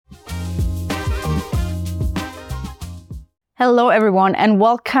Hello, everyone, and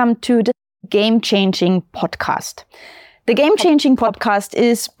welcome to the Game Changing Podcast. The Game Changing Podcast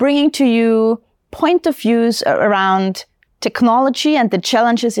is bringing to you point of views around technology and the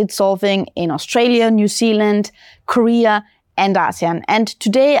challenges it's solving in Australia, New Zealand, Korea, and ASEAN. And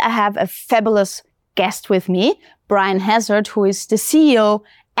today I have a fabulous guest with me, Brian Hazard, who is the CEO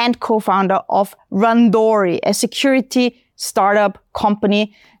and co-founder of Randori, a security startup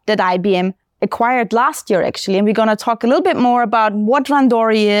company that IBM acquired last year, actually. And we're going to talk a little bit more about what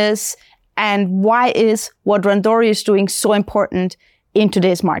Randori is and why is what Randori is doing so important in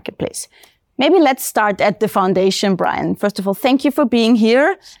today's marketplace. Maybe let's start at the foundation, Brian. First of all, thank you for being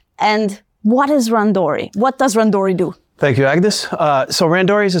here. And what is Randori? What does Randori do? Thank you, Agnes. So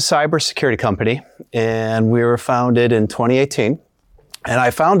Randori is a cybersecurity company, and we were founded in 2018. And I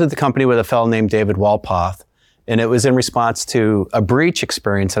founded the company with a fellow named David Walpoth, and it was in response to a breach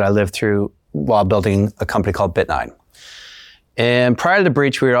experience that I lived through while building a company called Bit9. And prior to the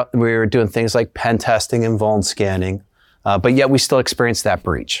breach, we were doing things like pen testing and vuln scanning, but yet we still experienced that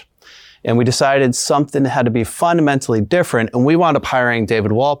breach. And we decided something had to be fundamentally different, and we wound up hiring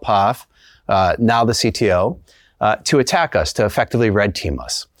David Walpoth, now the CTO, to attack us, to effectively red team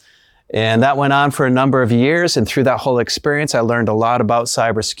us. And that went on for a number of years, and through that whole experience, I learned a lot about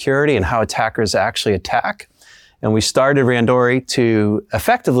cybersecurity and how attackers actually attack. And we started Randori to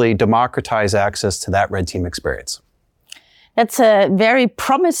effectively democratize access to that red team experience. That's a very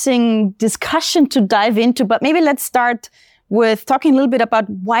promising discussion to dive into, but maybe let's start with talking a little bit about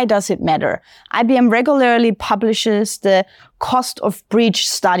why does it matter. IBM regularly publishes the cost of breach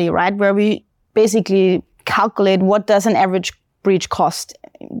study, right? Where we basically calculate what does an average breach cost.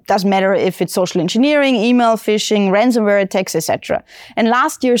 It doesn't matter if it's social engineering, email phishing, ransomware attacks, etc. And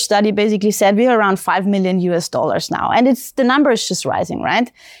last year's study basically said we're around $5 million now. And the number is just rising,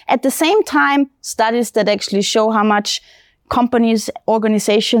 right? At the same time, studies that actually show how much companies,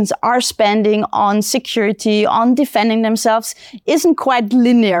 organizations are spending on security, on defending themselves, isn't quite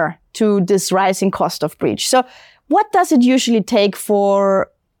linear to this rising cost of breach. So what does it usually take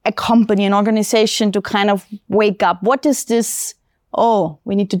for a company, an organization to kind of wake up? What is this,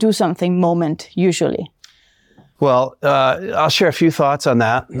 we need to do something moment usually? Well, I'll share a few thoughts on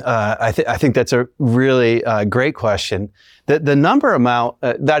that. I think that's a really great question. The number amount,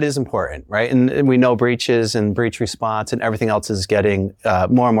 that is important, right? And we know breaches and breach response and everything else is getting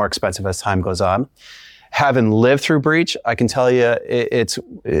more and more expensive as time goes on. Having lived through breach, I can tell you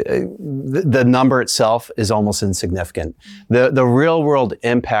the number itself is almost insignificant. The real world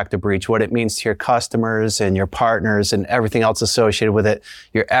impact of breach, what it means to your customers and your partners and everything else associated with it,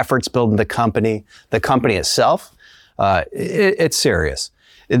 your efforts building the company itself, it's serious.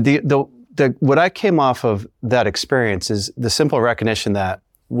 What I came off of that experience is the simple recognition that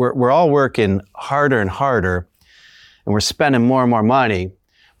we're all working harder and harder and we're spending more and more money,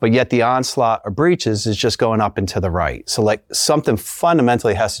 but yet the onslaught of breaches is just going up and to the right. So like something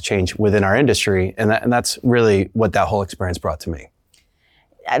fundamentally has to change within our industry. And that's really what that whole experience brought to me.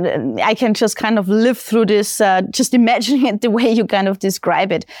 I can just kind of live through this, just imagining it the way you kind of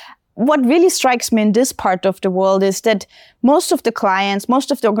describe it. What really strikes me in this part of the world is that most of the clients, most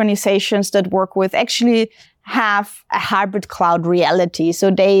of the organizations that work with actually have a hybrid cloud reality. So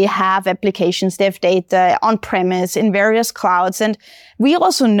they have applications, they have data on-premise in various clouds. And we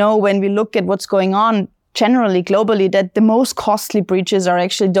also know when we look at what's going on generally globally that the most costly breaches are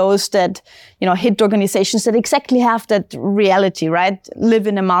actually those that, hit organizations that exactly have that reality, right? Live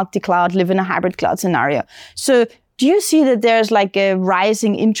in a multi-cloud, live in a hybrid cloud scenario. So do you see that there's like a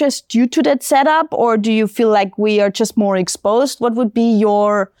rising interest due to that setup, or do you feel like we are just more exposed? What would be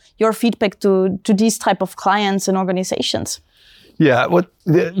your feedback to these type of clients and organizations? Yeah,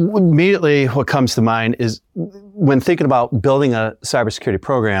 immediately what comes to mind is when thinking about building a cybersecurity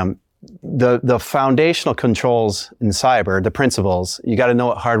program, the foundational controls in cyber, the principles, you got to know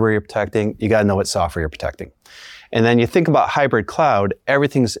what hardware you're protecting, you got to know what software you're protecting. And then you think about hybrid cloud,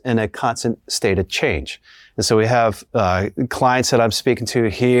 everything's in a constant state of change. And so we have clients that I'm speaking to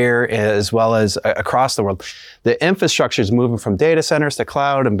here as well as across the world. The infrastructure is moving from data centers to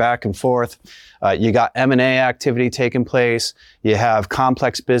cloud and back and forth. You got M&A activity taking place. You have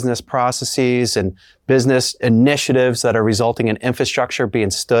complex business processes and business initiatives that are resulting in infrastructure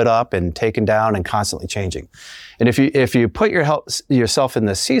being stood up and taken down and constantly changing. And if you put yourself in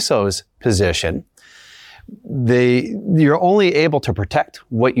the CISO's position, you're only able to protect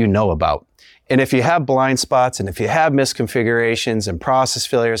what you know about. And if you have blind spots and if you have misconfigurations and process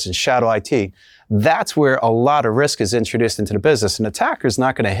failures and shadow IT, that's where a lot of risk is introduced into the business. An attacker is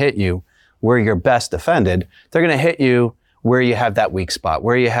not going to hit you where you're best defended. They're going to hit you where you have that weak spot,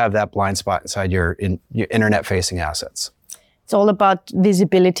 where you have that blind spot inside your internet-facing assets. It's all about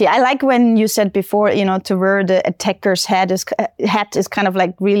visibility. I like when you said before, to wear the attacker's hat is kind of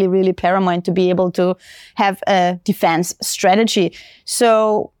like really, really paramount to be able to have a defense strategy.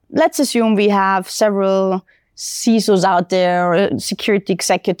 So let's assume we have several CISOs out there, or security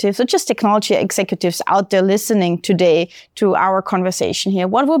executives, or just technology executives out there listening today to our conversation here.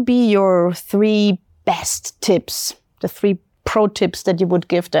 What would be your 3 best tips, the 3 pro tips that you would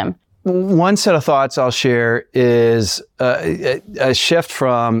give them? One set of thoughts I'll share is a shift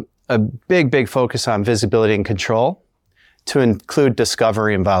from a big focus on visibility and control to include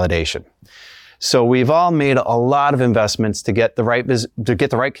discovery and validation. So we've all made a lot of investments to get the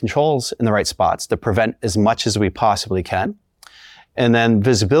right controls in the right spots, to prevent as much as we possibly can. And then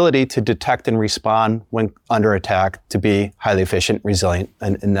visibility to detect and respond when under attack, to be highly efficient, resilient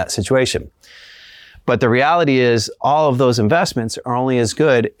in that situation. But the reality is all of those investments are only as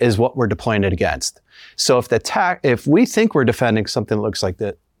good as what we're deploying it against. So if we think we're defending something that looks like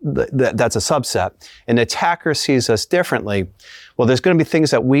that's a subset, and the attacker sees us differently, well, there's going to be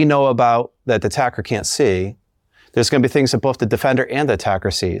things that we know about that the attacker can't see. There's going to be things that both the defender and the attacker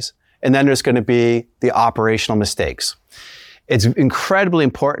sees. And then there's going to be the operational mistakes. It's incredibly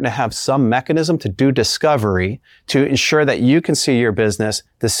important to have some mechanism to do discovery to ensure that you can see your business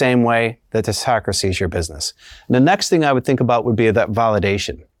the same way that the attacker sees your business. And the next thing I would think about would be that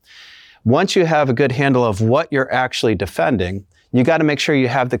validation. Once you have a good handle of what you're actually defending, you got to make sure you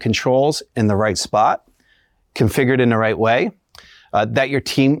have the controls in the right spot, configured in the right way, that your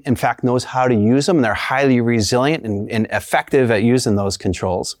team, in fact, knows how to use them. They're highly resilient and effective at using those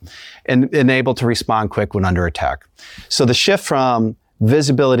controls and able to respond quick when under attack. So the shift from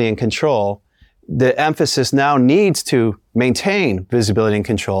visibility and control, the emphasis now needs to maintain visibility and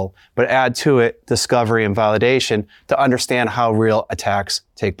control, but add to it discovery and validation to understand how real attacks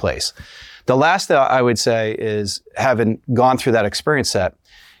take place. The last that I would say is, having gone through that experience set,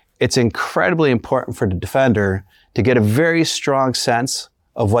 it's incredibly important for the defender to get a very strong sense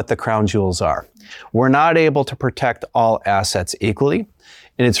of what the crown jewels are. We're not able to protect all assets equally,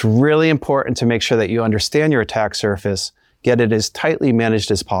 and it's really important to make sure that you understand your attack surface, get it as tightly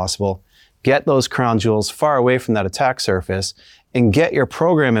managed as possible, get those crown jewels far away from that attack surface, and get your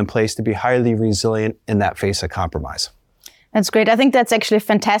program in place to be highly resilient in that face of compromise. That's great. I think that's actually a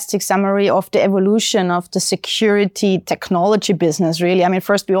fantastic summary of the evolution of the security technology business, really. I mean,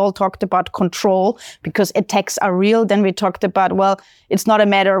 first we all talked about control because attacks are real. Then we talked about, well, it's not a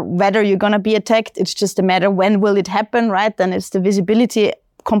matter whether you're going to be attacked. It's just a matter when will it happen, right? Then it's the visibility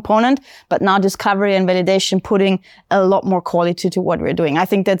component, but now discovery and validation putting a lot more quality to what we're doing. I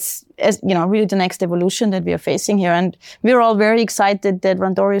think that's, really the next evolution that we are facing here. And we're all very excited that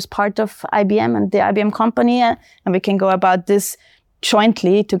Randori is part of IBM and the IBM company, and we can go about this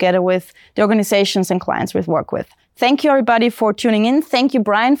jointly together with the organizations and clients we work with. Thank you, everybody, for tuning in. Thank you,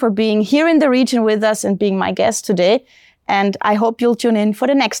 Brian, for being here in the region with us and being my guest today. And I hope you'll tune in for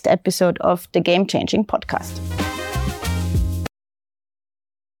the next episode of the Game Changing Podcast.